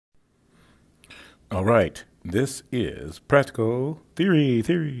All right, this is practical theory,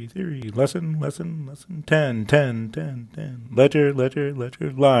 lesson 10, 10. Ledger, lines.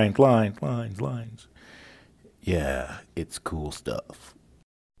 Yeah, it's cool stuff.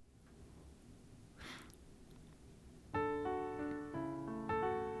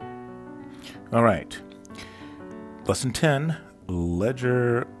 All right, lesson 10,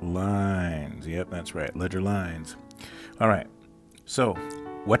 ledger lines. Yep, that's right, ledger lines. All right, so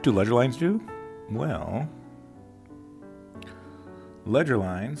what do ledger lines do? Well, ledger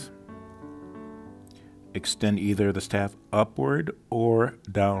lines extend either the staff upward or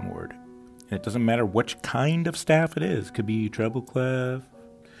downward. And it doesn't matter which kind of staff it is. Could be treble clef,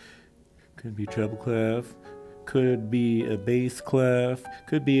 could be a bass clef,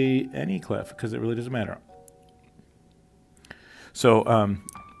 could be any clef, because it really doesn't matter. So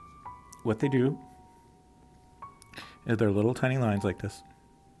what they do is they're little tiny lines like this.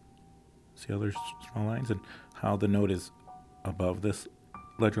 See how there's small lines and how the note is above this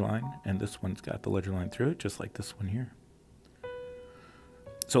ledger line, and this one's got the ledger line through it, just like this one here.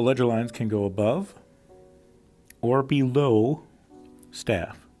 So ledger lines can go above or below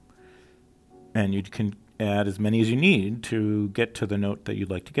staff, and you can add as many as you need to get to the note that you'd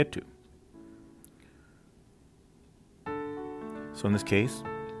like to get to. So in this case,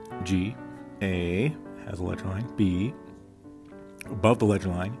 G, A has a ledger line, B above the ledger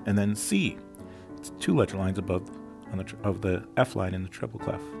line, and then C. It's two ledger lines above of the F line in the treble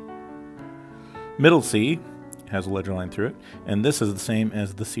clef. Middle C has a ledger line through it, and this is the same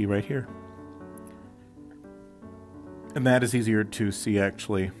as the C right here. And that is easier to see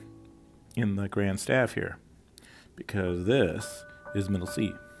actually in the grand staff here, because this is middle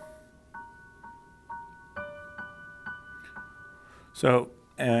C. So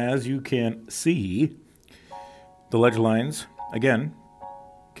as you can see, the ledger lines again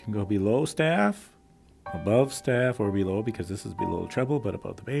can go below staff, above staff, or below, because this is below the treble but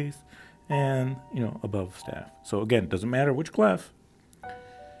above the bass, and above staff. So again, it doesn't matter which clef,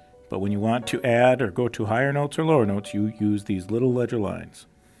 but when you want to add or go to higher notes or lower notes, you use these little ledger lines.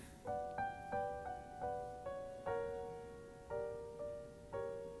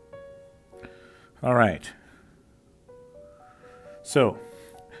 All right, so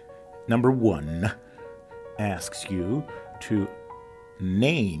number 1 asks you to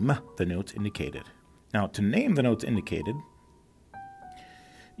name the notes indicated. Now, to name the notes indicated,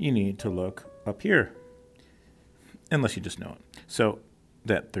 you need to look up here, unless you just know it. So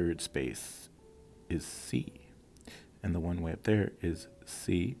that third space is C, and the one way up there is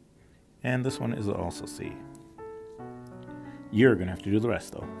C, and this one is also C. You're going to have to do the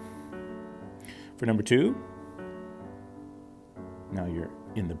rest, though. For number 2, now you're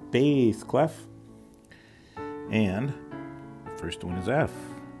in the bass clef, and the first one is F,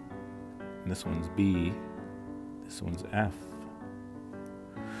 and this one's B, this one's F.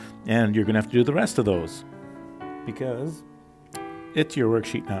 And you're going to have to do the rest of those, because it's your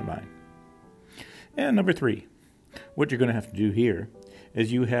worksheet, not mine. And number 3, what you're going to have to do here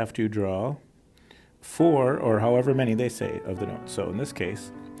is you have to draw 4, or however many they say, of the notes. So in this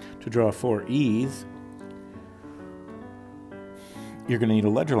case, to draw 4 E's, you're going to need a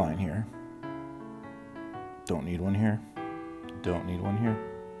ledger line here. Don't need one here. Don't need one here.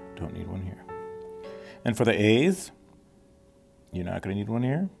 Don't need one here. And for the A's, you're not going to need one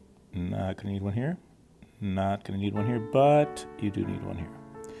here. Not going to need one here. Not going to need one here, but you do need one here.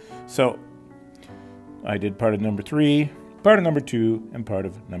 So I did part of number 3, part of number 2, and part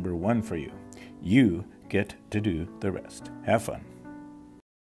of number 1 for you. You get to do the rest. Have fun.